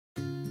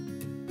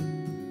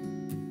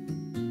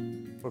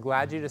We're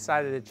glad you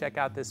decided to check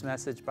out this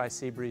message by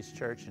Seabreeze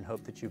Church and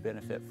hope that you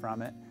benefit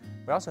from it.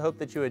 We also hope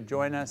that you would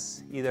join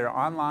us either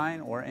online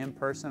or in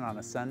person on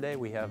a Sunday.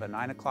 We have a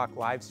 9 o'clock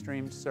live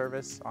stream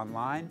service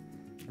online,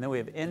 and then we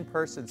have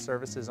in-person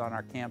services on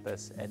our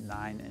campus at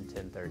 9 and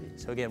 10:30.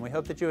 So again, we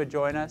hope that you would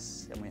join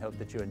us, and we hope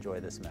that you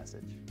enjoy this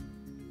message.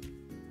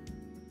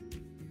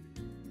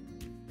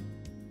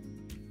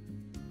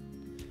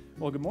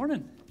 Well, good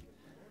morning.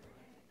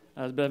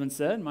 As Bevan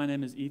said, my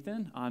name is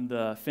Ethan. I'm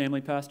the family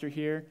pastor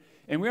here,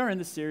 and we are in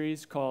the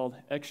series called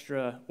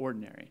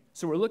Extraordinary.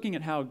 So we're looking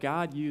at how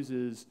God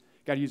uses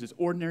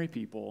ordinary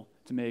people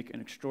to make an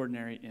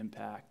extraordinary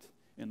impact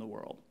in the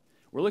world.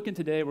 We're going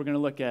to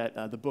look at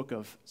the book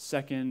of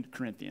 2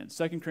 Corinthians.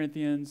 2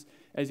 Corinthians,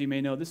 as you may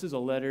know, this is a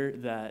letter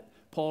that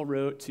Paul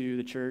wrote to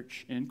the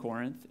church in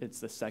Corinth. It's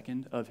the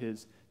second of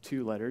his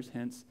two letters,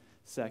 hence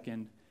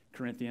 2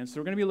 Corinthians. So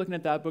we're going to be looking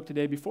at that book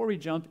today. Before we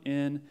jump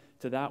in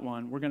to that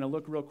one, we're going to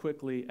look real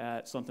quickly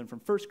at something from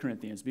 1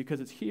 Corinthians, because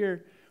it's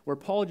here where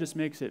Paul just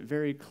makes it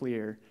very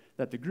clear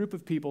that the group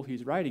of people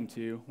he's writing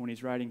to, when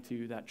he's writing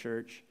to that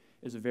church,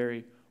 is a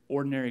very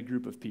ordinary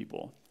group of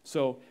people.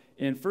 So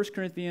in 1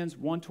 Corinthians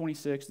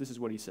 1:26, this is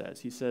what he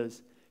says. He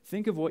says,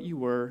 "Think of what you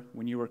were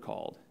when you were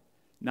called.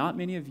 Not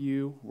many of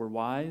you were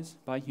wise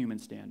by human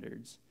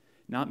standards.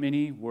 Not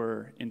many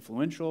were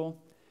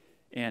influential,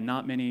 and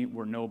not many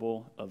were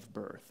noble of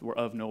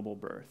noble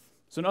birth."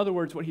 So in other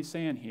words, what he's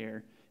saying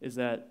here is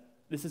that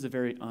this is a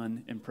very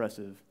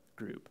unimpressive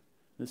group.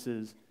 This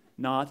is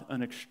not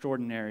an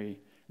extraordinary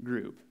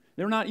group.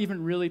 They're not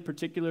even really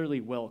particularly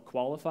well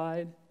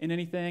qualified in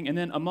anything. And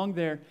then among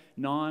their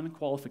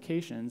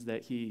non-qualifications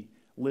that he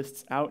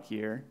lists out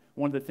here,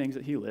 one of the things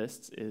that he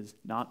lists is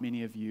not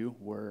many of you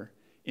were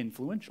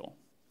influential.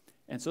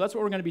 And so that's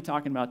what we're going to be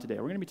talking about today.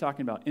 We're going to be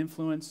talking about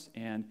influence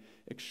and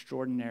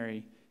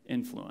extraordinary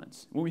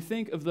influence. When we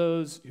think of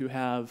those who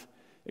have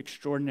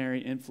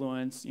extraordinary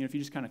influence, if you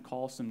just kind of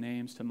call some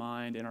names to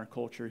mind in our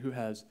culture who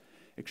has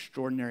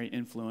extraordinary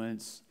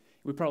influence,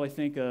 we probably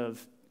think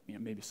of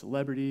maybe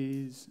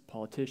celebrities,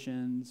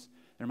 politicians.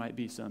 There might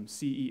be some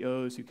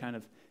CEOs who kind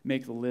of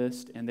make the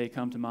list and they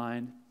come to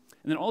mind.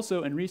 And then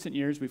also in recent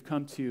years, we've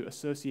come to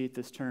associate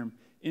this term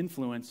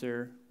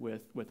influencer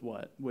with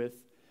what?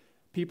 With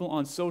people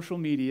on social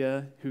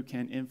media who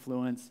can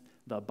influence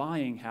the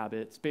buying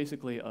habits,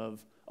 basically,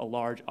 of a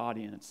large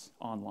audience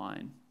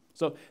online.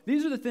 So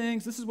these are the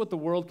things, this is what the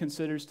world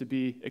considers to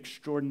be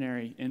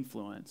extraordinary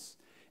influence.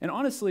 And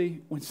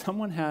honestly, when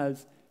someone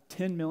has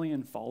 10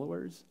 million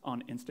followers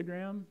on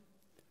Instagram,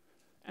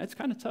 it's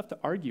kind of tough to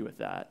argue with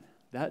that.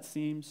 That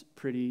seems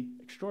pretty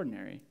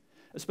extraordinary,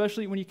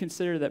 especially when you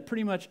consider that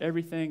pretty much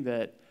everything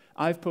that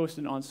I've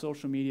posted on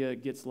social media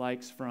gets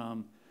likes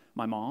from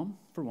my mom,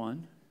 for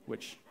one,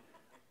 which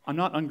I'm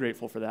not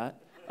ungrateful for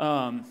that.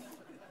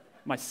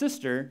 My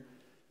sister,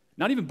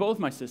 not even both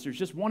my sisters,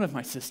 just one of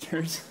my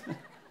sisters,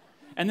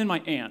 and then my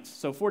aunts.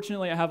 So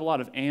fortunately, I have a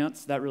lot of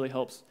aunts. That really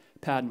helps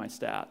pad my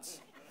stats.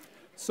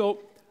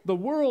 So the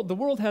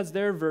world has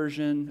their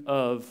version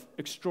of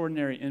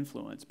extraordinary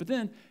influence. But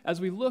then,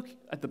 as we look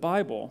at the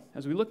Bible,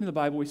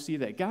 we see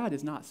that God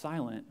is not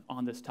silent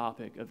on this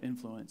topic of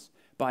influence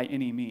by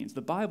any means.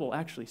 The Bible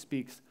actually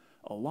speaks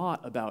a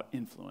lot about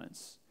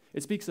influence.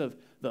 It speaks of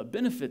the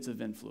benefits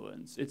of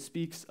influence. It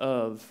speaks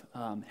of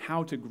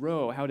how to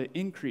grow, how to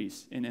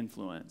increase in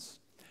influence.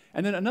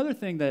 And then another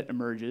thing that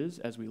emerges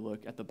as we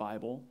look at the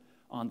Bible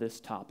on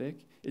this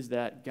topic is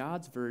that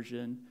God's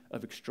version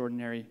of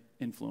extraordinary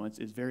influence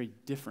is very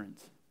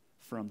different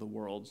from the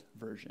world's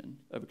version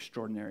of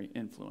extraordinary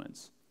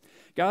influence.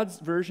 God's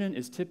version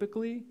is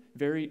typically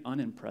very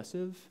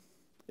unimpressive.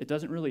 It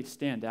doesn't really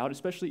stand out,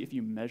 especially if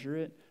you measure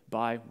it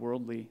by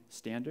worldly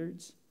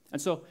standards.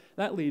 And so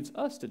that leaves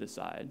us to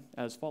decide,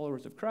 as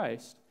followers of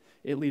Christ,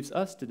 it leaves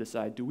us to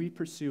decide, do we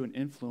pursue an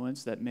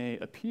influence that may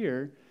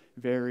appear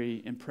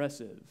very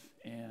impressive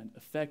and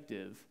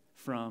effective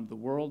from the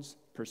world's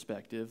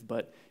perspective,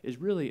 but is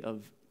really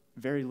of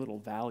very little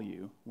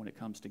value when it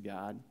comes to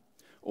God?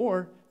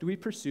 Or do we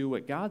pursue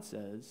what God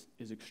says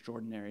is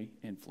extraordinary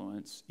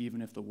influence,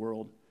 even if the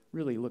world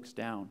really looks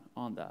down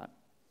on that?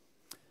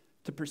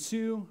 To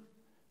pursue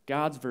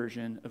God's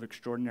version of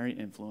extraordinary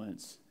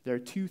influence, there are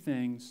two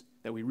things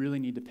that we really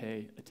need to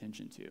pay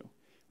attention to.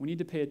 We need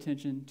to pay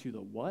attention to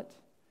the what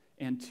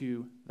and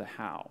to the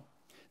how.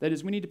 That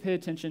is, we need to pay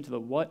attention to the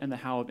what and the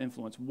how of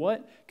influence.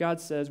 What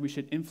God says we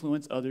should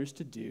influence others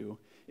to do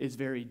is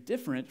very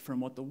different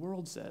from what the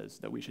world says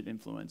that we should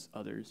influence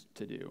others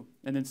to do.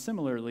 And then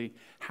similarly,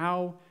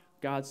 how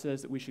God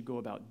says that we should go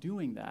about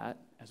doing that,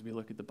 as we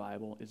look at the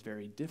Bible, is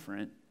very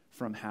different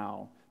from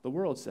how the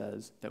world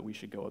says that we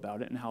should go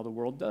about it and how the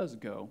world does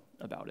go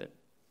about it.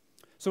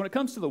 So when it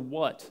comes to the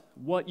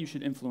what you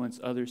should influence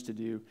others to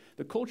do,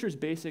 the culture's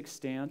basic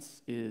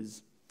stance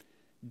is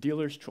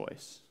dealer's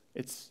choice.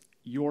 It's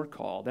your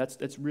call.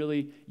 That's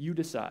really, you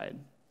decide.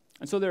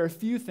 And so there are a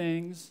few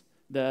things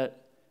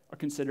that are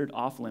considered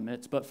off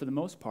limits, but for the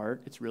most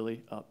part, it's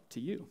really up to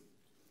you.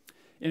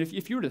 And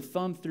if you were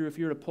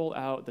to pull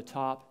out the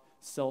top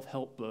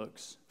self-help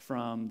books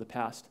from the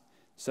past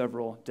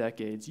several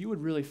decades, you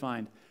would really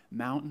find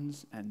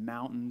mountains and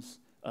mountains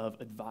of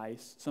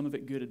advice, some of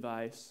it good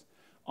advice,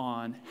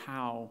 on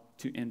how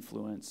to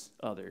influence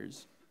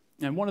others.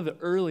 And one of the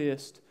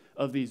earliest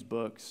of these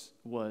books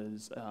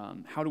was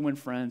How to Win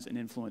Friends and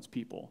Influence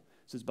People.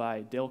 This is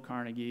by Dale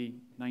Carnegie,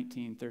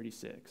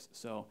 1936.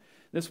 So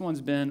this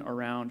one's been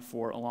around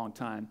for a long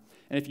time.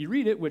 And if you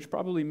read it, which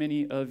probably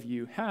many of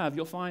you have,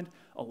 you'll find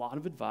a lot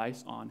of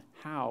advice on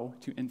how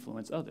to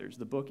influence others.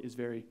 The book is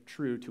very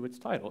true to its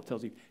title. It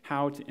tells you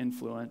how to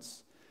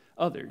influence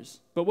others.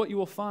 But what you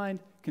will find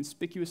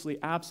conspicuously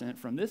absent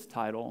from this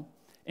title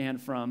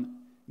and from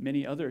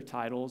many other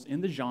titles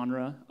in the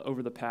genre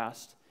over the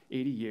past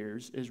 80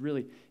 years is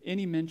really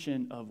any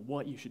mention of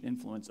what you should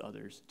influence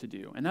others to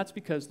do. And that's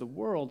because the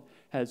world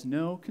has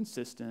no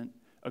consistent,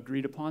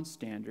 agreed upon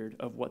standard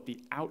of what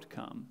the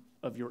outcome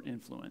of your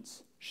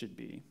influence should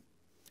be.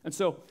 And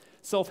so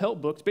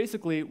self-help books,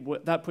 basically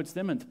what that puts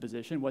them into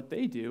position, what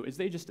they do is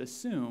they just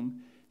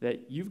assume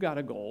that you've got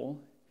a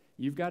goal,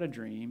 you've got a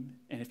dream,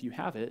 and if you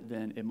have it,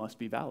 then it must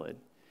be valid.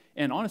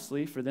 And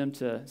honestly, for them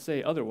to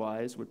say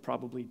otherwise would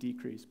probably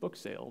decrease book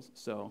sales.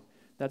 So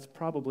that's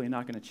probably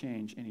not going to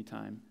change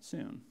anytime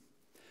soon.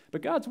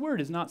 But God's word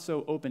is not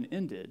so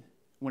open-ended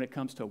when it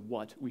comes to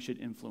what we should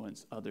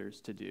influence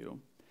others to do.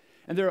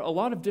 And there are a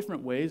lot of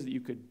different ways that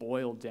you could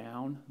boil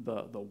down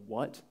the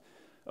what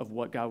of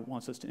what God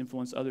wants us to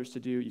influence others to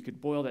do. You could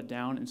boil that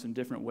down in some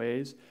different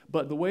ways.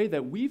 But the way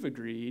that we've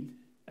agreed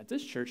at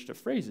this church to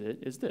phrase it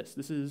is this.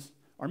 This is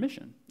our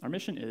mission. Our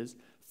mission is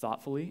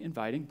thoughtfully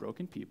inviting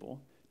broken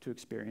people to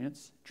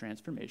experience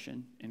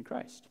transformation in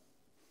Christ.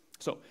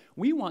 So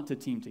we want to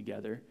team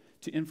together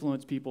to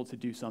influence people to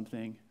do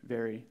something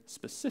very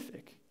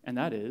specific, and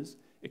that is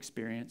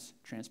experience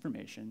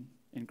transformation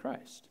in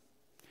Christ.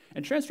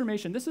 And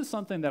transformation, this is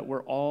something that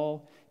we're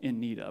all in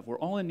need of. We're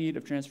all in need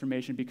of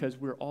transformation because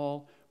we're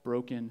all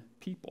broken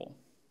people.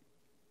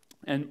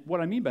 And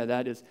what I mean by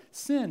that is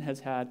sin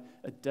has had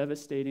a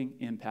devastating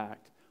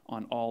impact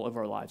on all of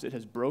our lives. It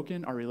has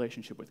broken our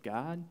relationship with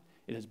God.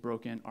 It has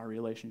broken our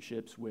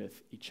relationships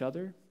with each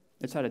other.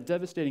 It's had a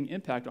devastating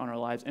impact on our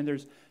lives, and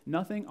there's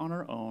nothing on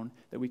our own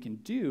that we can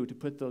do to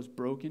put those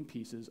broken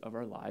pieces of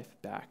our life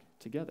back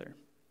together.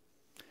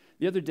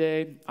 The other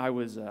day, I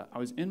was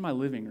in my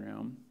living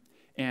room,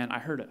 and I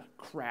heard a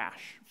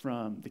crash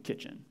from the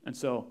kitchen. And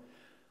so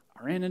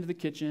I ran into the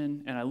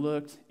kitchen, and I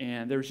looked,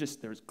 and there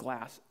was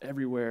glass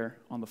everywhere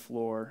on the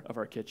floor of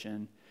our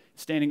kitchen.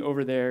 Standing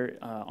over there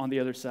on the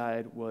other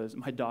side was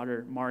my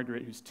daughter,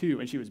 Margaret, who's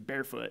 2, and she was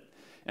barefoot.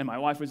 And my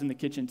wife was in the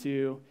kitchen,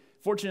 too.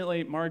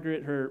 Fortunately,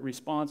 Margaret, her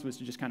response was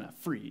to just kind of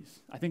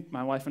freeze. I think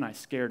my wife and I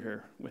scared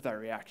her with our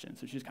reaction,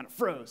 so she just kind of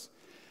froze.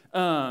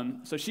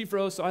 So she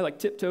froze, so I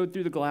tiptoed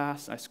through the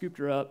glass. I scooped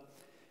her up.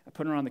 I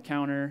put her on the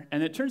counter.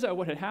 And it turns out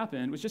what had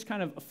happened was just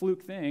kind of a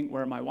fluke thing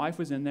where my wife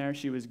was in there.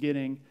 She was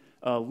getting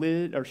a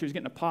lid, or she was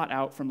getting a pot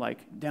out from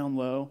down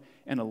low,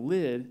 and a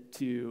lid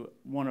to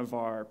one of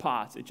our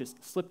pots. It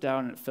just slipped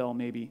out, and it fell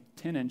maybe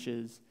 10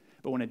 inches.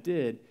 But when it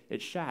did,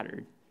 it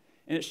shattered.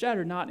 And it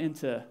shattered not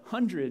into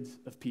hundreds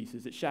of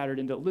pieces. It shattered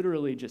into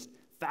literally just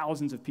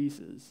thousands of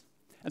pieces.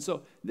 And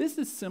so this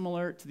is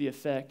similar to the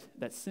effect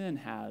that sin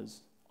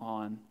has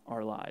on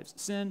our lives.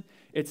 Sin,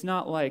 it's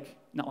not like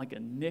a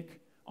nick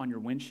on your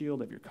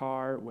windshield of your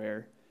car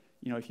where,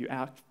 if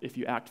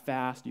you act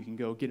fast, you can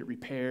go get it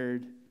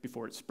repaired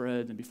before it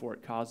spreads and before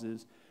it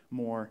causes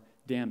more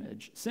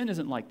damage. Sin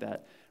isn't like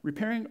that.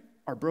 Repairing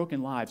our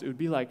broken lives, it would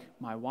be like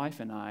my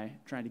wife and I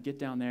trying to get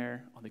down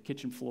there on the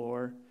kitchen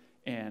floor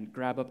and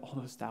grab up all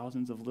those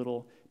thousands of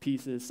little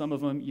pieces. Some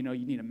of them, you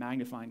need a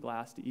magnifying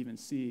glass to even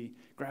see.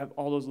 Grab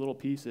all those little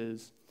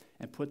pieces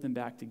and put them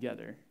back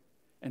together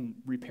and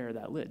repair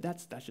that lid.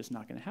 That's just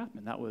not going to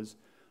happen. That was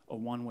a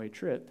one-way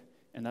trip,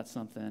 and that's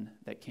something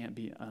that can't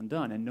be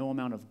undone. And no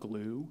amount of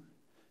glue,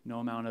 no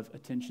amount of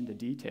attention to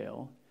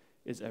detail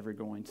is ever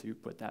going to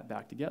put that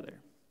back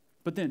together.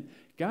 But then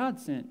God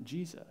sent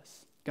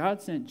Jesus.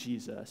 God sent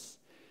Jesus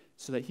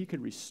so that he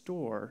could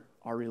restore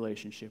our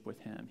relationship with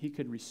him. He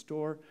could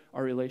restore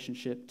our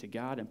relationship to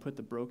God and put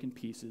the broken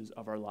pieces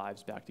of our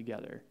lives back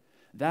together.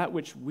 That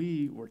which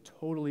we were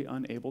totally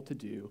unable to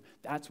do,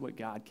 that's what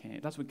God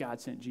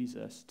sent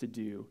Jesus to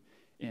do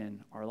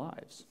in our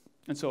lives.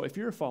 And so if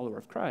you're a follower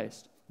of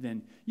Christ,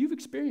 then you've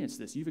experienced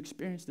this. You've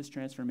experienced this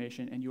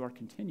transformation, and you are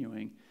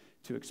continuing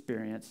to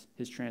experience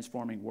his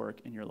transforming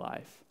work in your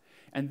life.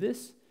 And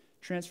this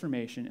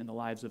transformation in the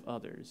lives of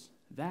others,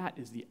 that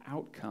is the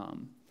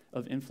outcome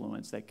of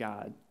influence that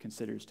God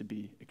considers to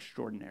be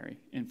extraordinary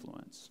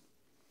influence.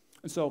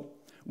 And so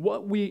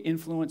what we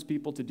influence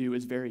people to do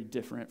is very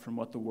different from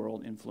what the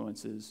world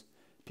influences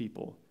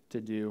people to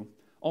do.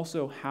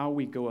 Also, how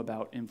we go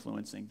about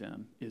influencing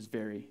them is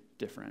very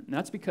different. And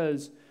that's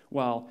because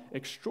while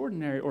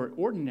extraordinary or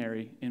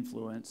ordinary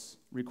influence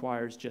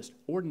requires just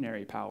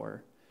ordinary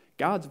power,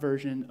 God's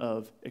version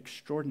of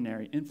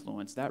extraordinary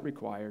influence, that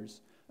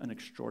requires an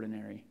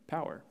extraordinary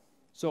power.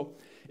 So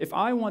if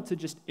I want to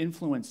just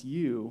influence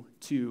you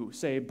to,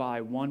 say,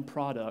 buy one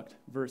product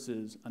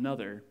versus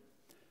another,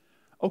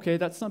 okay,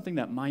 that's something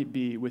that might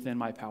be within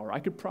my power. I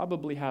could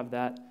probably have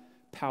that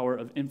power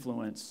of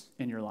influence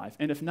in your life.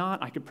 And if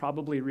not, I could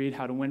probably read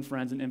How to Win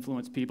Friends and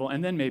Influence People,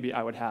 and then maybe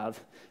I would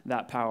have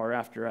that power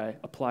after I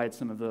applied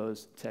some of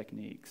those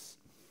techniques.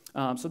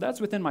 So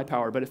that's within my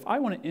power. But if I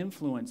want to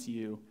influence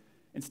you,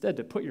 instead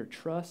to put your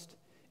trust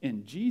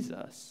in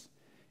Jesus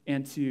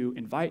and to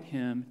invite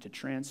him to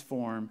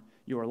transform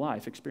your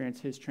life, experience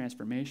his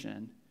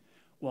transformation,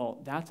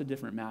 well, that's a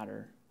different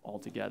matter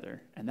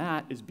altogether. And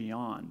that is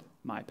beyond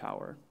my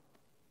power.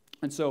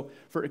 And so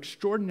for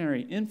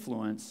extraordinary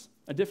influence,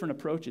 a different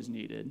approach is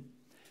needed.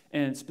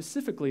 And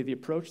specifically, the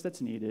approach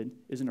that's needed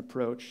is an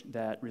approach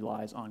that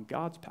relies on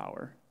God's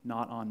power,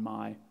 not on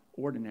my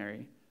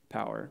ordinary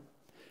power.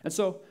 And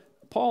so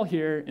Paul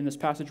here in this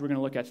passage we're going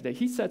to look at today,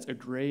 he sets a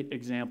great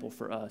example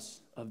for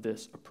us of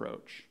this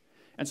approach.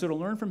 And so to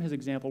learn from his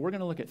example, we're going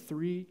to look at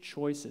three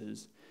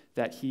choices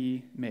that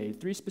he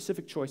made, three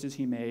specific choices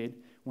he made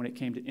when it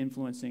came to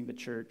influencing the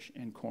church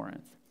in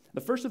Corinth.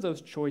 The first of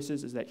those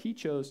choices is that he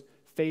chose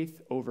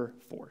faith over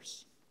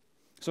force.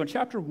 So in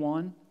chapter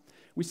 1,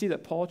 we see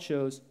that Paul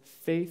chose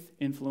faith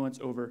influence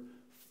over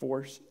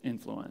force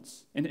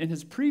influence. And in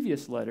his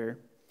previous letter,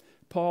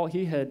 Paul,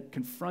 he had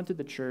confronted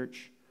the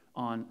church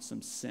on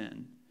some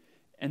sin.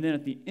 And then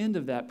at the end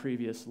of that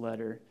previous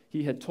letter,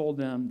 he had told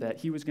them that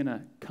he was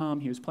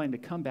planning to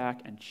come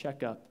back and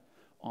check up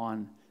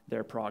on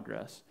their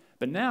progress.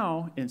 But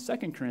now, in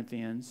 2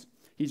 Corinthians,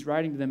 he's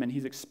writing to them and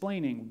he's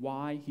explaining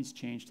why he's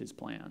changed his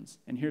plans.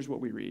 And here's what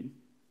we read.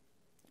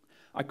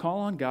 I call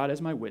on God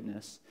as my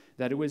witness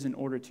that it was in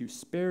order to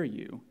spare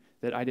you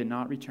that I did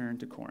not return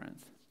to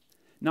Corinth.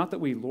 Not that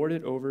we lord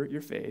it over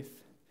your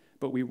faith,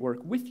 but we work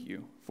with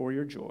you for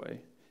your joy,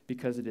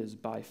 because it is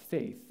by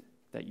faith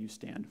that you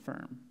stand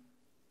firm.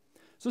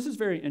 So this is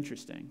very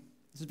interesting.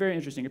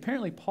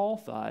 Apparently, Paul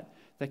thought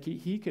that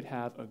he could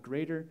have a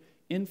greater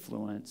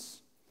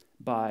influence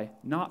by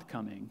not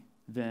coming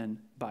than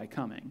by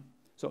coming.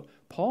 So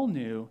Paul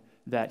knew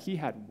that he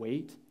had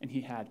weight and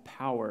he had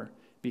power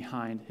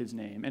behind his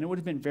name. And it would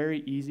have been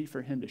very easy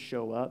for him to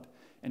show up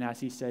and, as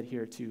he said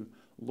here, to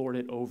lord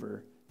it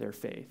over their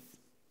faith.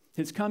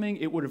 His coming,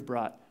 it would have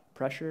brought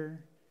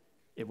pressure,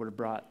 it would have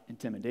brought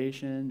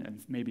intimidation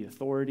and maybe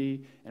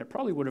authority, and it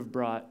probably would have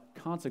brought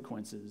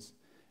consequences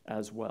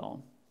as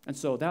well. And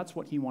so that's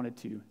what he wanted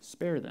to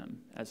spare them,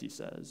 as he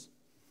says.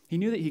 He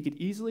knew that he could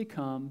easily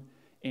come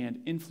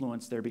and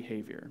influence their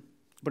behavior.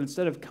 But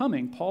instead of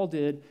coming, Paul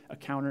did a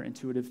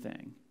counterintuitive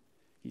thing.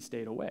 He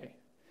stayed away.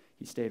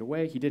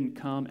 He didn't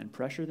come and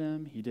pressure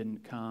them. He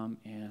didn't come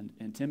and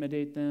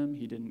intimidate them.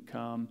 He didn't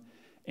come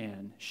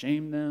and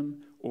shame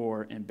them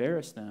or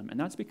embarrass them. And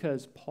that's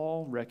because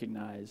Paul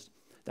recognized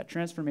that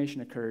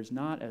transformation occurs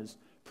not as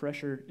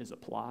pressure is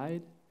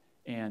applied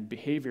and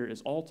behavior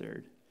is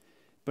altered,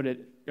 but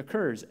it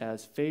occurs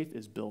as faith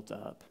is built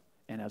up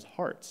and as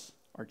hearts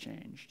are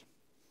changed.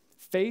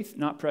 Faith,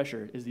 not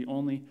pressure, is the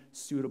only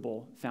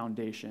suitable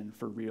foundation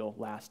for real,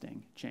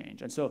 lasting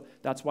change. And so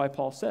that's why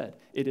Paul said,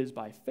 it is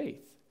by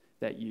faith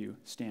that you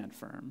stand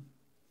firm.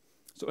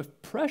 So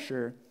if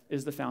pressure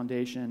is the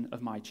foundation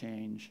of my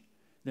change,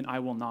 then I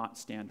will not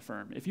stand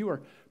firm. If you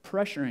are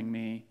pressuring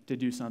me to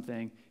do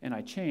something and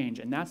I change,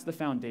 and that's the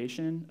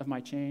foundation of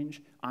my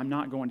change, I'm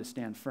not going to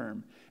stand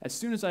firm. As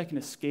soon as I can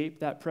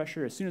escape that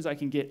pressure, as soon as I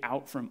can get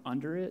out from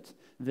under it,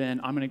 then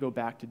I'm going to go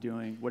back to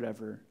doing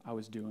whatever I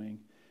was doing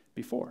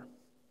before.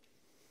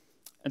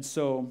 And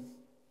so,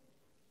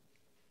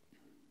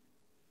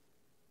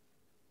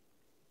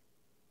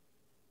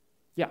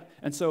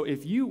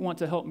 if you want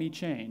to help me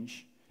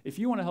change,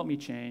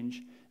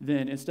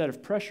 then instead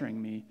of pressuring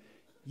me,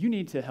 you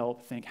need to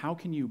help think, how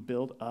can you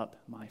build up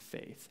my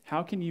faith?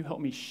 How can you help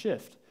me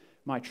shift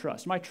my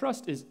trust? My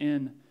trust is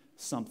in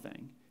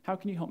something. How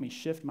can you help me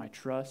shift my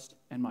trust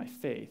and my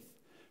faith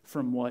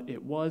from what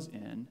it was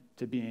in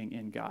to being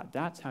in God?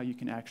 That's how you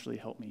can actually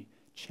help me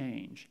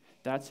change.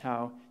 That's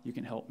how you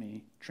can help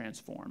me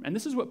transform. And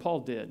this is what Paul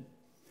did.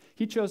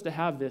 He chose to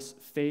have this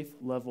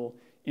faith-level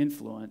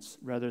influence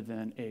rather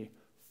than a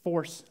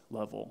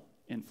force-level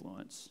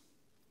influence.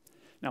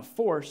 Now,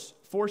 force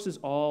is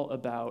all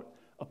about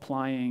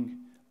applying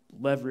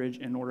leverage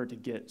in order to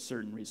get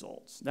certain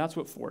results. That's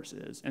what force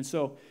is. And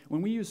so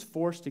when we use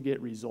force to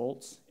get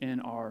results in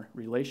our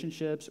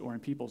relationships or in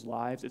people's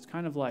lives, it's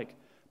kind of like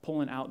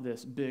pulling out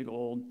this big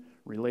old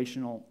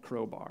relational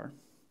crowbar.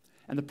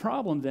 And the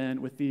problem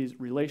then with these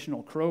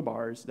relational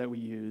crowbars that we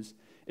use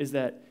is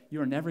that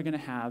you are never going to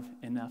have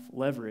enough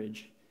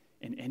leverage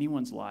in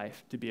anyone's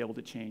life to be able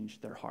to change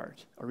their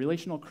heart. A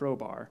relational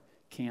crowbar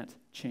can't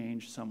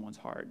change someone's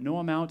heart. No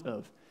amount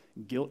of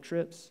guilt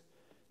trips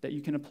that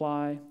you can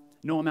apply,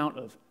 no amount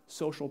of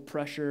social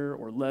pressure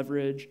or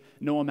leverage,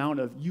 no amount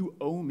of you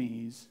owe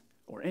me's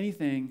or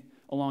anything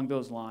along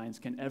those lines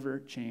can ever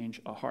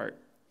change a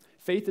heart.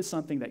 Faith is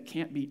something that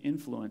can't be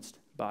influenced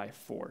by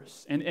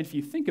force. And if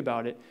you think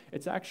about it,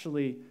 it's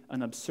actually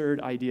an absurd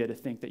idea to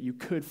think that you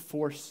could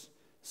force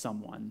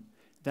someone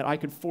that I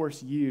could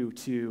force you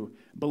to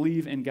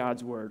believe in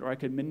God's word, or I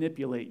could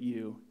manipulate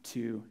you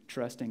to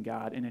trust in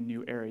God in a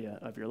new area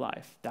of your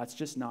life. That's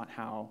just not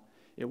how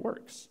it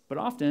works. But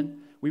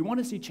often, we want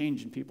to see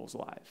change in people's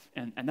lives,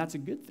 and that's a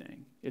good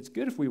thing. It's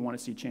good if we want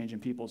to see change in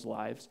people's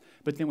lives,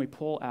 but then we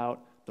pull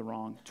out the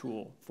wrong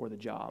tool for the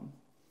job.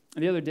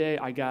 And the other day,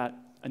 I got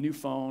a new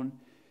phone.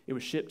 It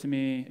was shipped to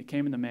me. It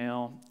came in the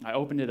mail. I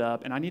opened it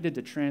up, and I needed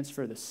to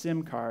transfer the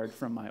SIM card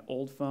from my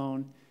old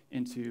phone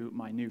into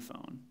my new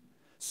phone.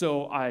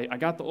 So I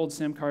got the old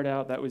SIM card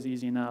out. That was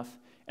easy enough.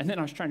 And then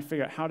I was trying to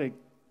figure out how to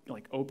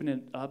open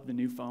it up, the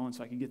new phone,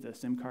 so I could get the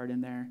SIM card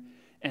in there.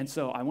 And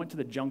so I went to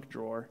the junk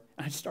drawer,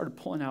 and I just started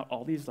pulling out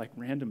all these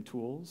random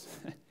tools.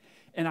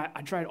 And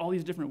I tried all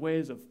these different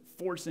ways of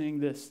forcing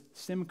this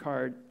SIM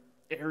card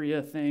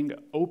area thing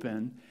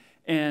open.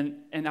 And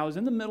I was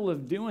in the middle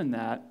of doing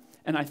that,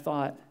 and I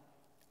thought,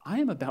 I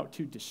am about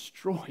to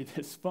destroy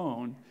this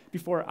phone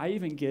before I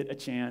even get a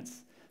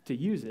chance to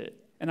use it.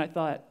 And I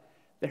thought,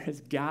 there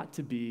has got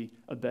to be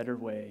a better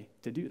way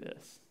to do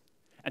this.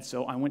 And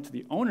so I went to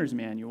the owner's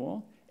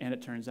manual, and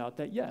it turns out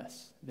that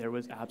yes, there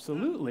was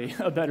absolutely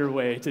a better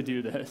way to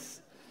do this.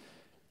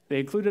 They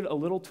included a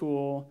little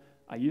tool.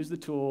 I used the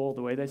tool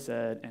the way they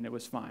said, and it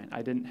was fine.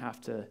 I didn't have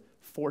to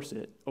force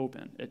it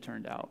open, it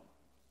turned out.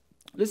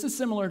 This is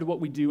similar to what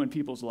we do in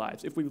people's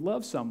lives. If we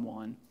love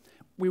someone,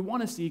 we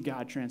want to see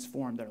God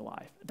transform their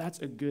life. That's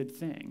a good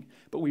thing.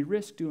 But we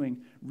risk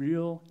doing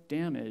real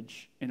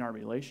damage in our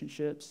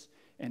relationships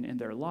and in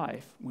their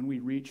life when we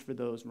reach for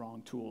those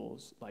wrong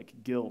tools like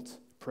guilt,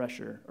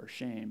 pressure, or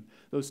shame,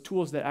 those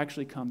tools that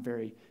actually come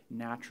very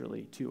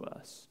naturally to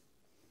us.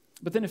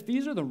 But then if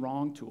these are the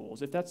wrong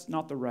tools, if that's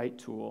not the right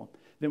tool,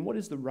 then what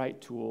is the right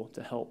tool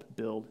to help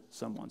build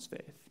someone's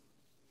faith?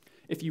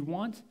 If you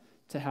want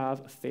to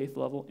have a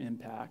faith-level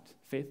impact,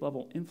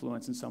 faith-level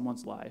influence in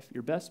someone's life,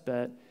 your best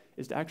bet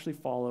is to actually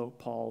follow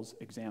Paul's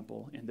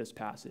example in this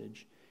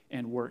passage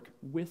and work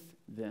with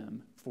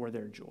them for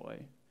their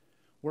joy.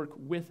 Work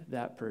with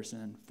that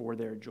person for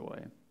their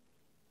joy.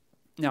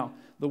 Now,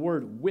 the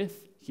word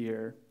with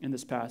here in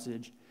this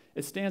passage,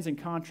 it stands in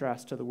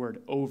contrast to the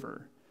word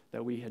over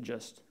that we had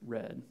just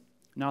read.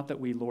 Not that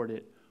we lord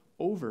it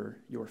over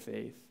your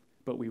faith,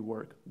 but we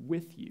work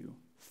with you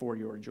for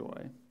your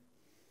joy.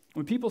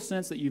 When people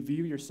sense that you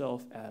view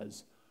yourself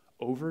as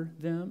over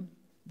them,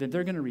 then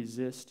they're going to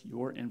resist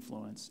your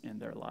influence in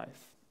their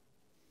life.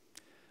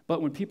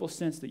 But when people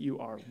sense that you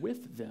are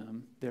with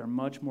them, they're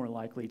much more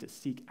likely to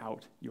seek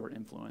out your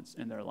influence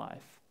in their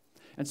life.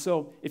 And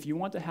so, if you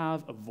want to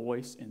have a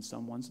voice in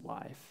someone's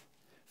life,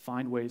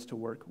 find ways to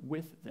work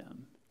with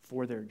them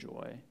for their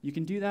joy. You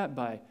can do that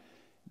by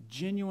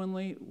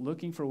genuinely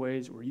looking for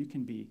ways where you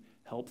can be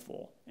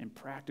helpful in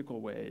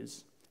practical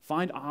ways.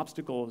 Find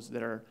obstacles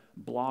that are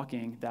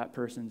blocking that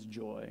person's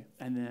joy,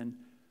 and then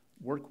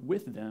work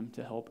with them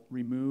to help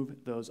remove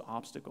those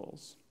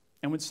obstacles.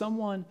 And when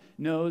someone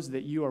knows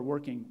that you are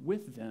working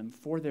with them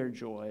for their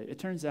joy, it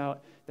turns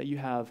out that you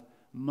have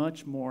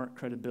much more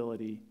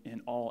credibility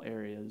in all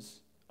areas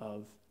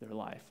of their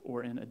life,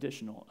 or in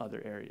additional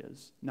other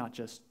areas, not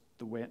just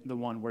the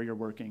one where you're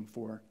working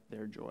for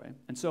their joy.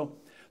 And so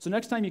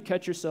next time you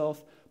catch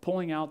yourself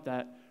pulling out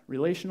that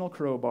relational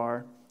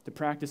crowbar to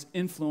practice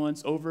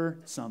influence over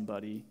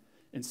somebody,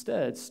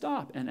 instead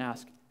stop and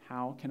ask,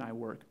 how can I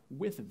work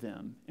with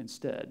them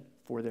instead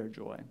for their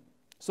joy?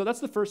 So that's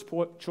the first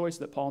choice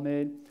that Paul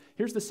made.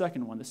 Here's the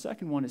second one. The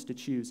second one is to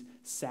choose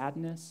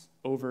sadness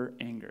over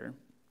anger.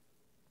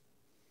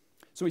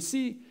 So we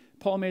see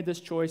Paul made this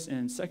choice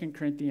in 2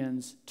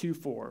 Corinthians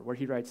 2:4, where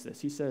he writes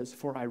this. He says,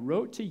 "For I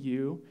wrote to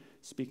you,"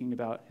 speaking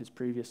about his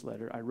previous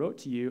letter, "I wrote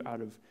to you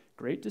out of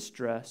great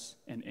distress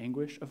and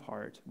anguish of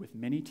heart with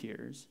many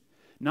tears,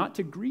 not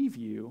to grieve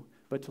you,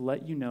 but to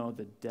let you know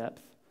the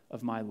depth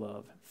of my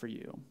love for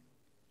you."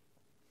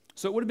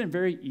 So it would have been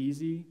very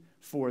easy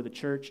for the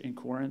church in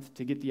Corinth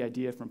to get the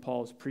idea from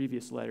Paul's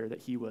previous letter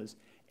that he was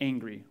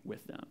angry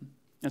with them.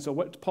 And so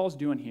what Paul's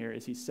doing here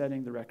is he's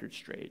setting the record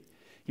straight.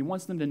 He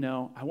wants them to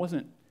know, I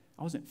wasn't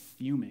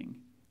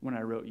fuming when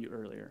I wrote you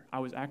earlier. I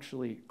was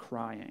actually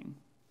crying.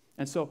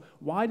 And so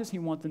why does he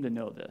want them to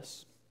know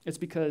this? It's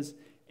because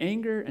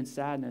anger and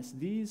sadness,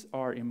 these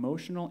are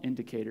emotional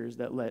indicators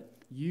that let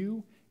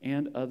you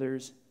and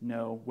others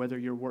know whether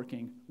you're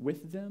working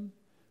with them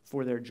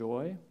for their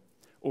joy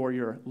or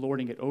you're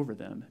lording it over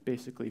them,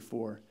 basically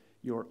for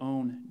your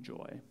own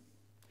joy.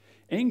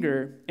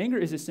 Anger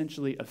is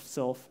essentially a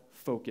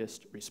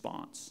self-focused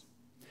response.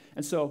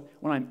 And so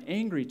when I'm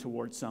angry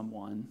towards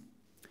someone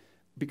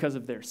because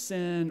of their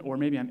sin, or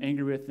maybe I'm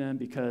angry with them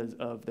because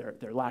of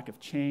their lack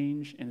of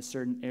change in a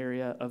certain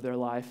area of their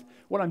life,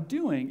 what I'm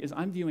doing is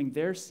I'm viewing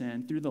their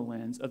sin through the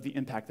lens of the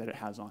impact that it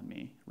has on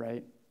me,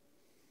 right?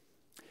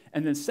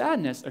 And then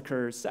sadness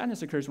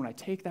occurs when I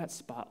take that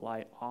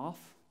spotlight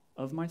off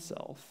of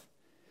myself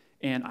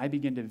and I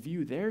begin to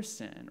view their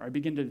sin, or I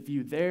begin to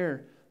view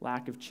their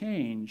lack of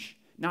change,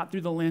 not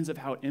through the lens of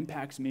how it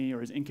impacts me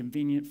or is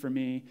inconvenient for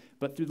me,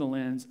 but through the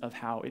lens of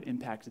how it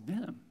impacts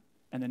them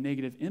and the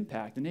negative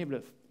impact, the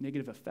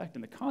negative effect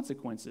and the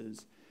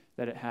consequences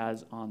that it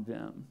has on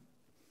them.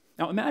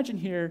 Now imagine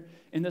here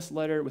in this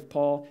letter with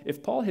Paul,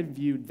 if Paul had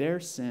viewed their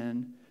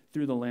sin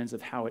through the lens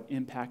of how it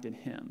impacted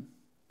him.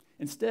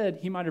 Instead,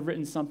 he might have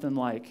written something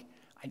like,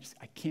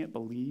 I can't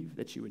believe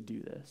that you would do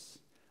this.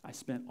 I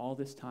spent all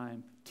this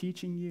time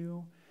teaching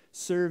you,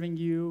 serving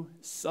you,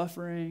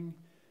 suffering,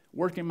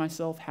 working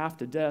myself half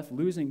to death,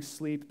 losing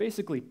sleep,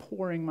 basically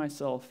pouring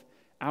myself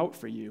out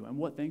for you. And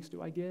what thanks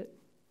do I get?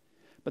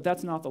 But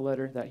that's not the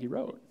letter that he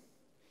wrote.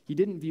 He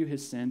didn't view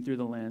his sin through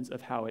the lens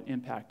of how it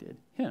impacted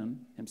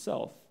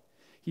himself.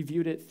 He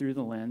viewed it through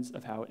the lens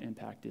of how it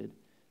impacted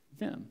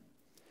them.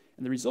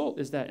 And the result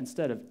is that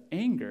instead of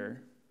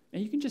anger,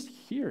 and you can just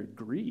hear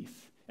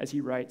grief as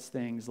he writes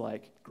things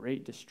like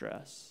great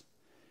distress,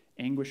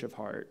 anguish of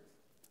heart,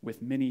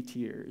 with many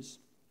tears.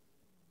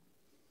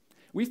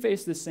 We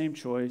face this same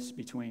choice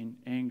between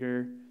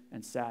anger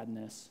and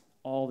sadness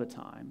all the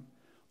time,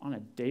 on a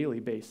daily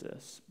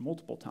basis,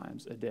 multiple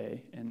times a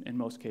day, in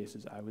most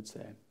cases, I would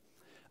say.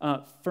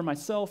 For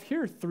myself,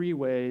 here are 3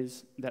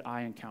 ways that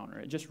I encounter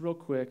it, just real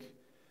quick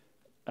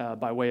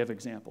by way of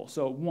example.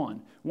 So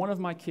one of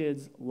my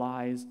kids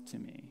lies to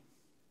me.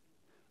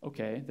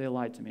 Okay, they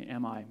lied to me.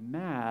 Am I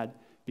mad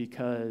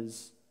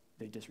because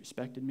they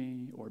disrespected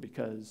me or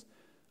because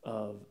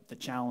of the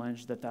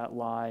challenge that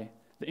lie,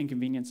 the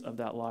inconvenience of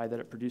that lie that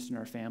it produced in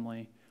our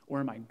family? Or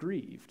am I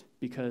grieved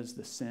because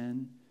the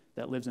sin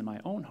that lives in my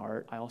own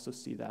heart, I also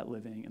see that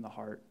living in the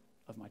heart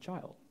of my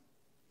child?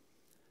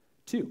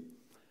 2,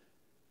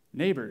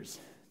 neighbors,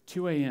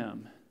 2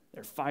 a.m.,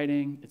 they're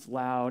fighting, it's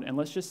loud, and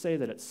let's just say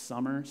that it's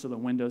summer, so the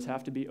windows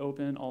have to be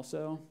open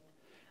also.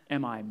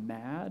 Am I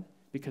mad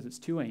because it's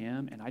 2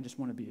 a.m. and I just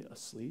want to be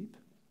asleep?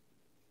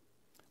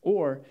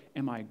 Or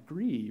am I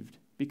grieved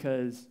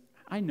because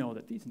I know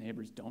that these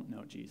neighbors don't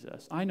know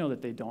Jesus? I know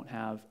that they don't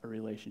have a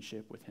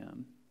relationship with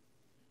him.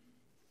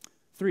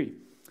 3,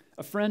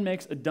 a friend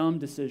makes a dumb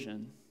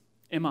decision.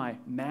 Am I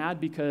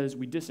mad because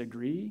we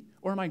disagree?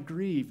 Or am I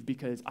grieved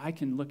because I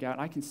can look out,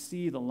 I can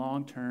see the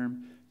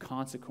long-term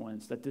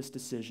consequence that this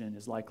decision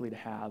is likely to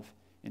have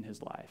in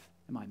his life?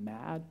 Am I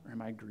mad or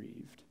am I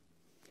grieved?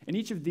 In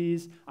each of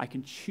these, I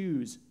can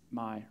choose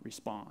my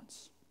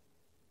response.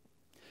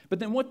 But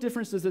then what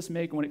difference does this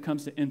make when it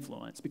comes to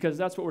influence? Because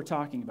that's what we're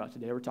talking about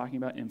today. We're talking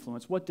about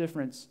influence. What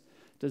difference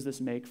does this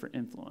make for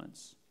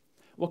influence?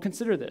 Well,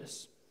 consider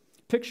this.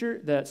 Picture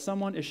that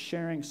someone is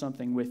sharing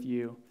something with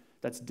you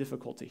that's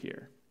difficult to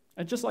hear.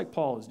 And just like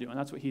Paul is doing,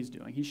 that's what he's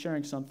doing. He's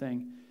sharing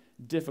something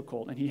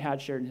difficult, and he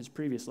had shared in his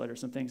previous letter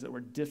some things that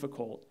were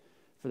difficult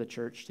for the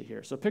church to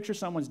hear. So picture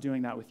someone's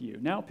doing that with you.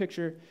 Now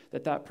picture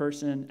that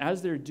person,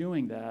 as they're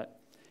doing that,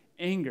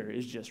 anger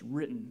is just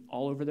written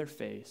all over their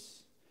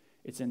face.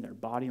 It's in their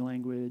body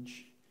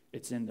language.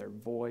 It's in their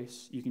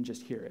voice. You can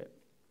just hear it.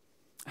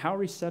 How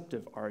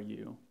receptive are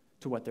you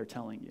to what they're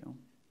telling you?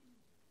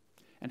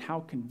 And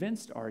how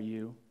convinced are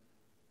you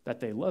that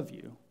they love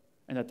you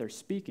and that they're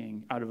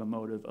speaking out of a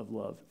motive of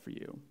love for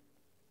you?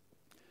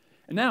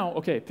 And now,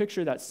 okay,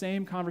 picture that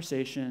same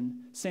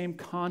conversation, same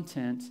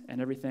content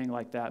and everything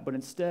like that, but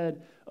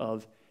instead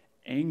of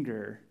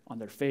anger on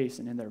their face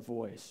and in their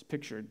voice,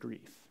 picture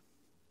grief.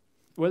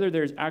 Whether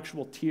there's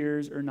actual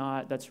tears or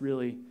not, that's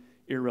really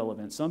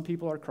irrelevant. Some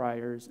people are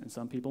criers and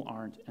some people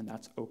aren't, and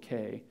that's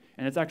okay.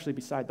 And it's actually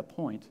beside the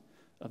point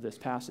of this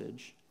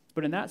passage.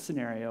 But in that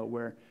scenario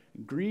where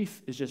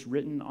grief is just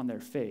written on their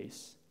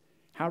face,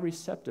 how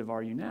receptive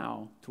are you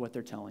now to what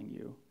they're telling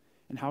you?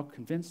 And how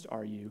convinced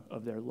are you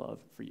of their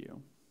love for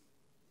you?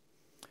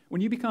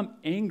 When you become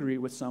angry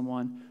with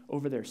someone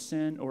over their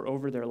sin or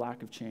over their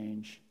lack of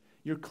change,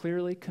 you're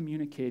clearly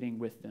communicating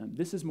with them.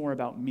 This is more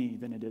about me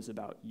than it is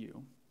about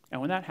you. And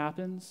when that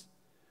happens,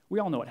 we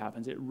all know what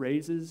happens. It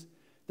raises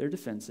their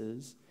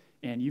defenses,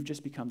 and you've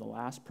just become the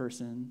last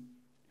person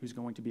who's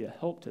going to be a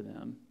help to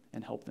them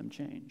and help them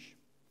change.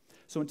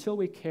 So until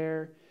we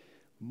care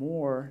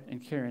more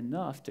and care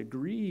enough to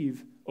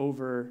grieve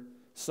over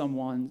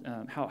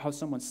someone, how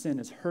someone's sin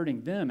is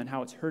hurting them and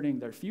how it's hurting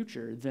their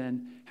future,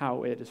 then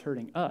how it is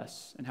hurting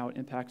us and how it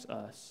impacts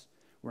us,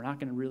 we're not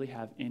going to really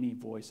have any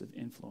voice of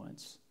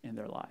influence in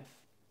their life.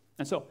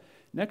 And so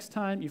next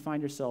time you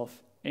find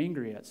yourself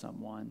angry at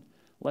someone,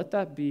 let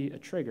that be a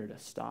trigger to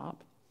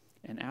stop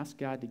and ask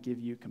God to give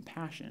you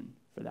compassion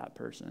for that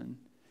person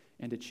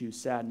and to choose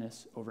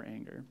sadness over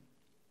anger.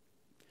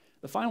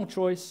 The final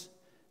choice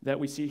that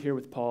we see here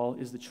with Paul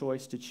is the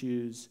choice to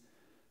choose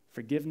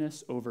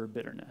forgiveness over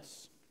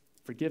bitterness.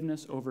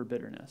 Forgiveness over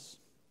bitterness.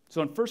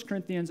 So in 1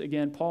 Corinthians,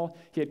 again, Paul,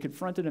 he had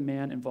confronted a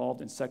man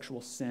involved in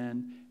sexual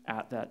sin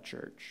at that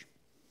church.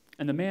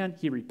 And the man,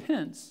 he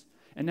repents,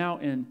 and now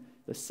in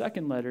the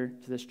second letter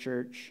to this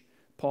church,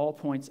 Paul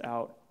points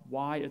out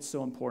why it's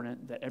so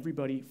important that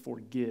everybody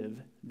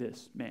forgive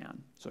this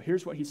man. So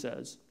here's what he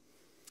says.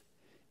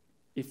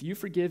 If you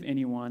forgive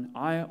anyone,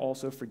 I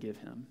also forgive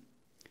him.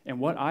 And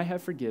what I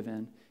have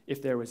forgiven,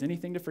 if there was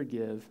anything to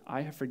forgive,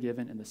 I have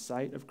forgiven in the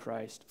sight of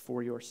Christ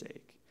for your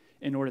sake,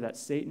 in order that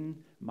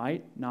Satan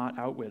might not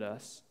outwit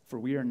us, for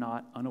we are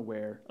not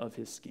unaware of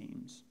his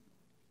schemes.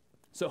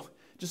 So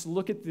Just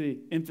look at the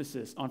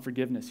emphasis on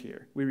forgiveness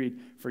here. We read,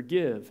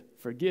 forgive,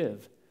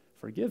 forgive,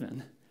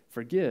 forgiven,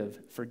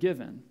 forgive,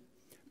 forgiven.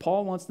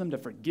 Paul wants them to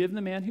forgive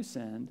the man who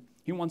sinned.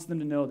 He wants them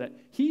to know that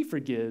he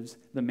forgives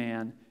the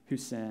man who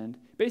sinned.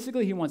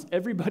 Basically, he wants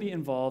everybody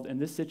involved in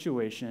this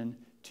situation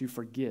to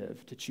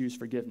forgive, to choose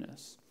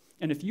forgiveness.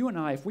 And if you and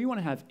I, if we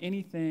want to have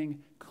anything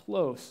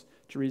close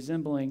to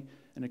resembling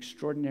an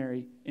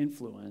extraordinary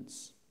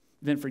influence,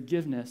 then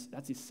forgiveness,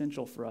 that's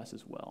essential for us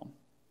as well.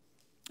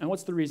 And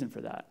what's the reason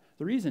for that?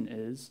 The reason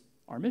is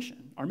our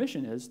mission. Our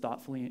mission is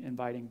thoughtfully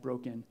inviting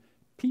broken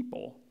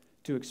people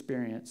to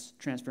experience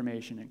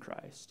transformation in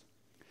Christ.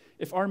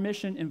 If our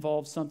mission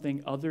involves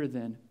something other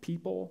than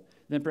people,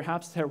 then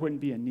perhaps there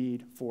wouldn't be a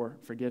need for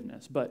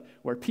forgiveness. But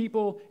where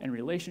people and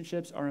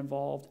relationships are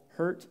involved,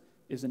 hurt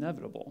is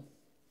inevitable.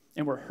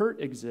 And where hurt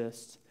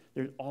exists,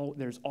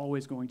 there's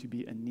always going to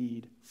be a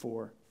need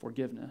for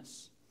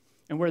forgiveness.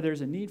 And where there's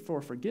a need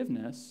for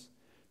forgiveness,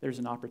 there's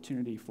an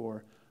opportunity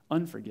for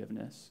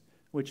unforgiveness,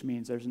 which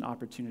means there's an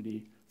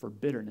opportunity for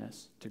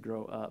bitterness to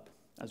grow up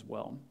as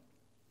well.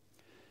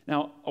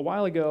 Now, a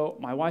while ago,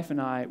 my wife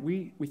and I,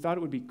 we thought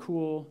it would be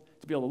cool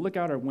to be able to look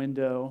out our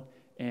window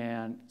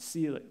and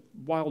see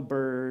wild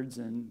birds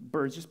and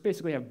birds, just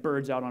basically have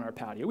birds out on our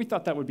patio. We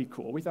thought that would be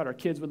cool. We thought our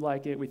kids would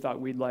like it. We thought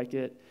we'd like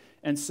it.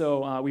 And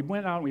so we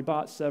went out and we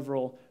bought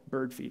several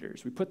bird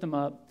feeders. We put them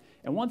up.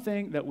 And one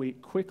thing that we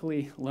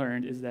quickly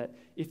learned is that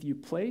if you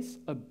place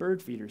a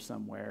bird feeder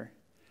somewhere,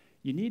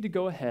 you need to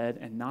go ahead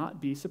and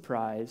not be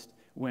surprised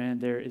when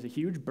there is a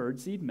huge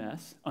birdseed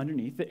mess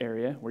underneath the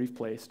area where you've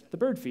placed the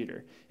bird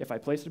feeder. If I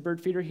placed a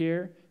bird feeder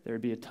here, there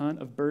would be a ton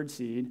of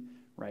birdseed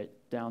right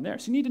down there.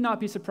 So you need to not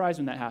be surprised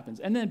when that happens.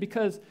 And then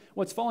because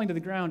what's falling to the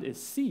ground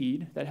is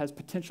seed that has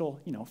potential,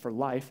 for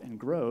life and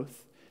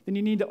growth, then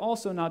you need to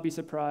also not be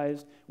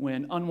surprised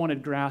when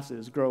unwanted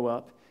grasses grow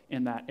up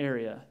in that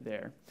area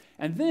there.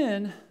 And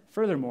then,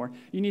 furthermore,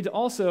 you need to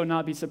also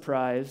not be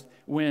surprised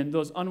when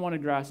those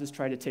unwanted grasses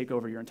try to take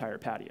over your entire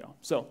patio.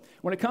 So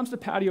when it comes to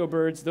patio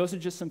birds, those are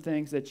just some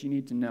things that you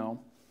need to know.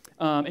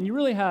 And you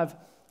really have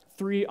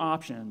three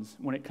options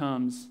when it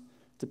comes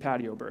to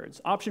patio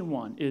birds. Option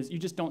one is you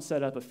just don't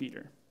set up a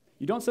feeder.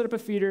 You don't set up a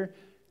feeder,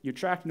 you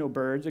attract no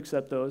birds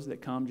except those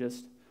that come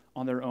just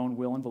on their own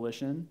will and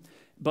volition,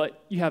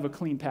 but you have a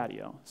clean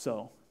patio,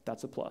 so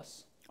that's a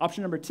plus.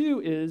 Option number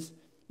two is,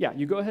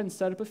 you go ahead and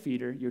set up a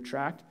feeder, you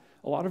attract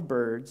a lot of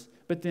birds,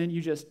 but then you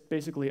just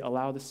basically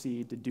allow the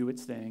seed to do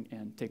its thing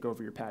and take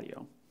over your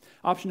patio.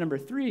 Option number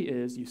three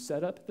is you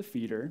set up the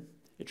feeder,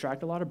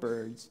 attract a lot of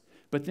birds,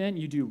 but then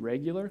you do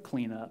regular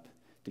cleanup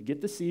to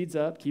get the seeds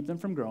up, keep them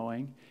from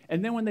growing,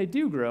 and then when they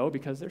do grow,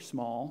 because they're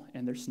small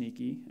and they're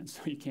sneaky, and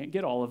so you can't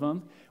get all of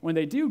them, when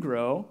they do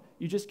grow,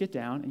 you just get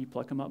down and you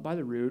pluck them up by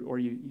the root, or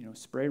you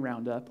spray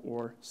Roundup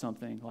or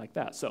something like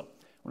that. So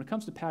when it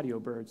comes to patio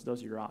birds,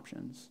 those are your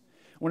options.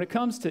 When it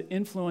comes to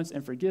influence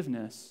and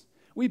forgiveness,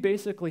 we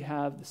basically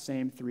have the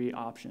same three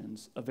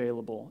options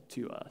available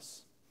to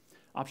us.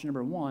 Option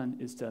number one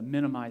is to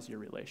minimize your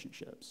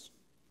relationships.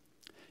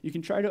 You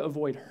can try to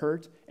avoid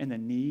hurt and the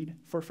need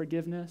for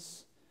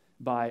forgiveness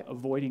by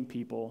avoiding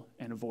people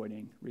and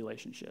avoiding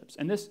relationships.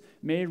 And this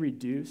may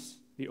reduce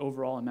the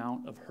overall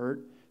amount of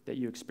hurt that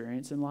you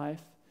experience in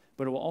life,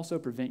 but it will also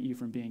prevent you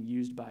from being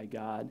used by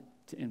God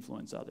to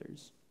influence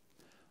others.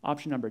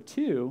 Option number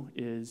two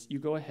is you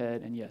go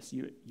ahead and yes,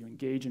 you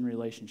engage in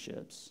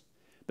relationships,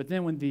 but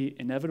then when the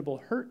inevitable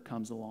hurt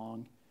comes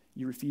along,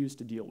 you refuse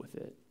to deal with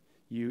it.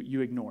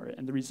 You ignore it.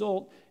 And the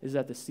result is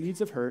that the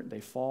seeds of hurt, they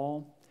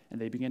fall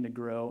and they begin to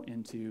grow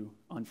into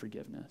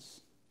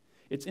unforgiveness.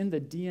 It's in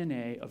the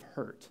DNA of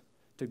hurt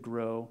to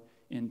grow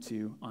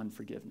into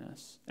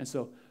unforgiveness. And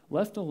so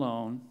left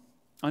alone,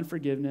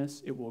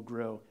 unforgiveness, it will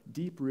grow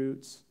deep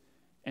roots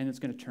and it's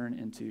going to turn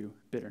into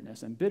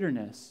bitterness. And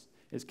bitterness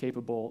is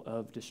capable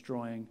of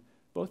destroying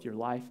both your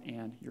life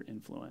and your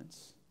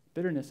influence.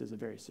 Bitterness is a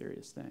very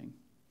serious thing.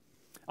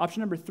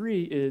 Option number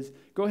three is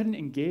go ahead and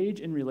engage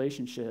in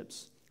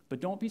relationships, but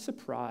don't be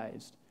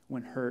surprised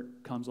when hurt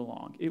comes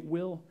along. It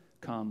will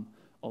come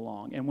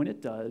along. And when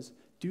it does,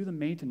 do the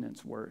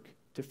maintenance work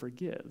to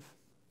forgive.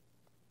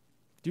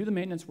 Do the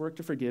maintenance work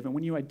to forgive. And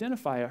when you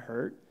identify a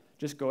hurt,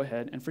 just go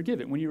ahead and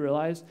forgive it. When you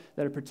realize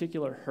that a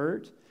particular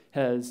hurt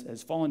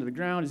has fallen to the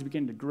ground, is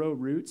beginning to grow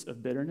roots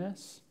of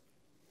bitterness,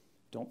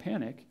 don't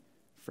panic.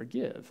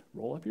 Forgive.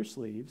 Roll up your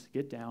sleeves,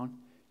 get down,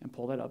 and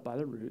pull that up by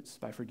the roots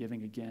by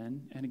forgiving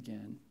again and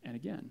again and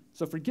again.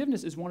 So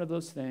forgiveness is one of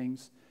those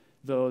things,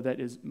 though, that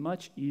is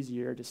much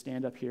easier to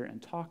stand up here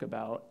and talk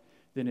about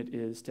than it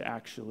is to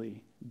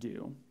actually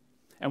do.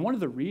 And one of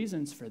the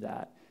reasons for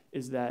that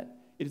is that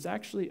it is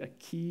actually a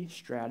key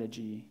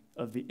strategy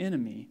of the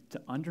enemy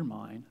to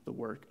undermine the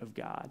work of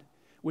God,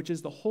 which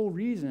is the whole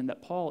reason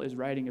that Paul is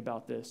writing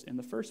about this in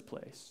the first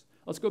place.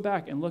 Let's go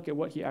back and look at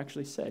what he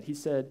actually said. He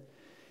said,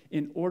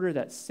 in order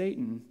that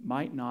Satan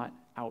might not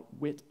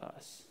outwit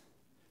us,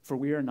 for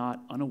we are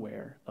not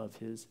unaware of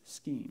his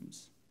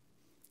schemes.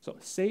 So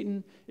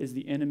Satan is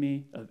the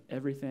enemy of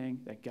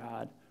everything that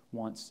God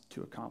wants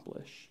to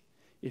accomplish.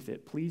 If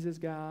it pleases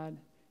God,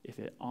 if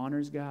it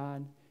honors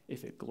God,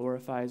 if it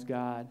glorifies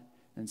God,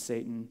 then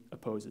Satan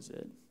opposes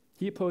it.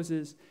 He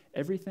opposes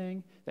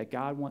everything that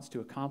God wants to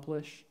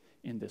accomplish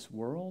in this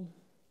world,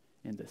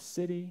 in this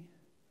city,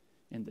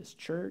 in this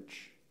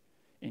church,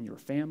 in your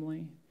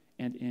family,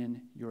 and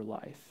in your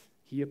life.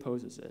 He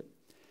opposes it.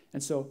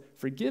 And so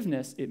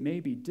forgiveness, it may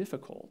be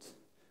difficult,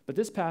 but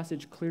this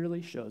passage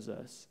clearly shows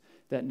us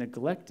that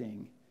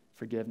neglecting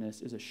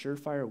forgiveness is a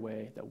surefire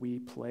way that we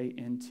play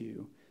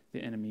into the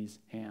enemy's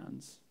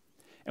hands.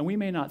 And we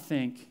may not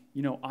think,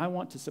 I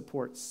want to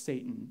support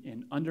Satan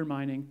in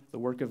undermining the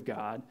work of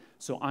God,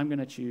 so I'm going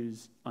to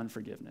choose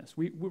unforgiveness.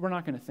 We're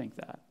not going to think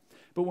that.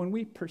 But when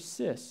we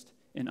persist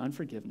in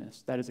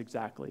unforgiveness, that is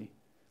exactly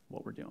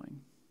what we're doing.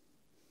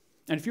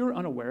 And if you're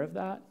unaware of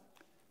that,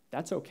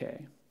 that's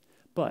okay.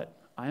 But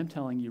I am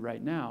telling you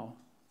right now,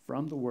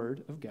 from the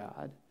Word of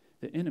God,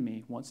 the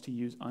enemy wants to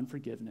use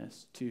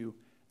unforgiveness to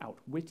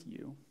outwit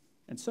you.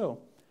 And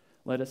so,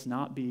 let us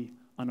not be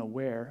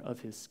unaware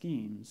of his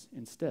schemes.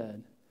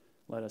 Instead,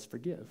 let us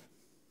forgive.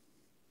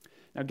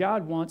 Now,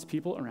 God wants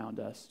people around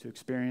us to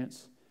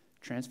experience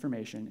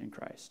transformation in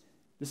Christ.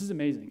 This is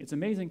amazing. It's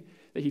amazing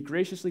that he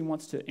graciously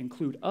wants to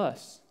include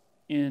us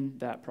in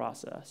that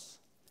process.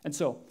 And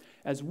so,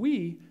 as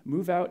we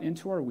move out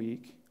into our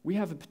week, we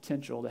have a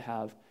potential to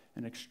have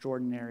an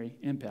extraordinary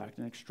impact,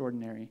 an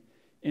extraordinary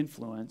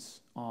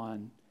influence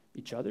on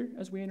each other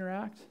as we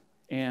interact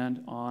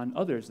and on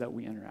others that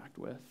we interact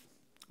with.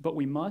 But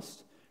we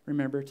must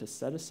remember to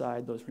set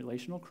aside those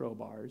relational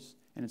crowbars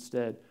and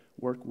instead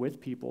work with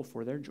people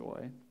for their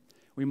joy.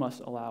 We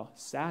must allow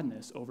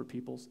sadness over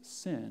people's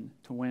sin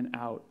to win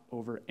out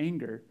over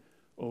anger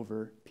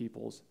over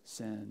people's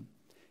sin.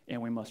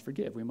 And we must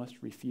forgive. We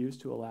must refuse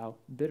to allow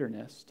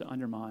bitterness to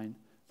undermine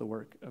the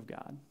work of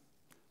God.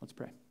 Let's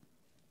pray.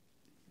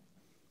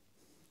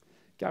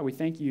 God, we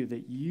thank you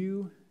that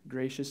you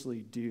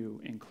graciously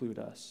do include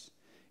us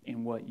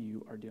in what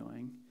you are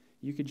doing.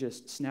 You could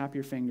just snap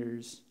your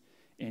fingers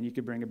and you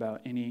could bring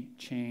about any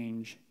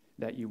change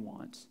that you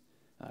want.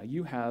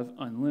 You have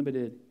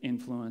unlimited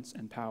influence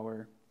and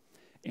power,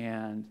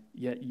 and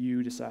yet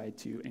you decide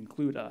to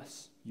include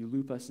us. You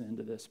loop us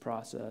into this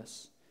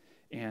process,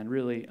 and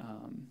really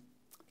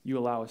you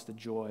allow us the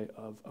joy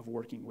of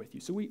working with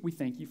you. So we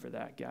thank you for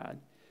that, God.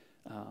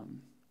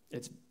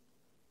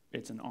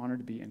 It's an honor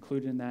to be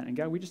included in that. And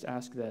God, we just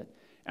ask that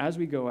as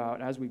we go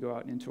out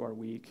into our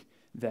week,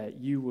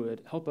 that you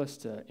would help us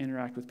to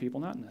interact with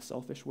people, not in a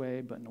selfish way,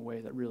 but in a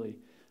way that really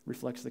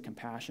reflects the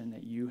compassion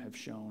that you have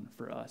shown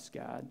for us,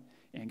 God.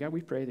 And God,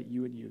 we pray that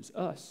you would use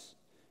us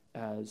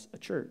as a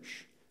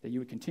church, that you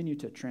would continue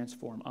to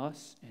transform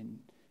us, and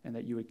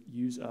that you would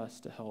use us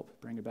to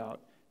help bring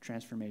about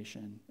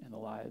transformation in the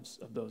lives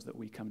of those that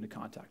we come into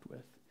contact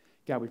with.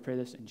 God, we pray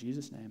this in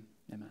Jesus' name.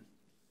 Amen.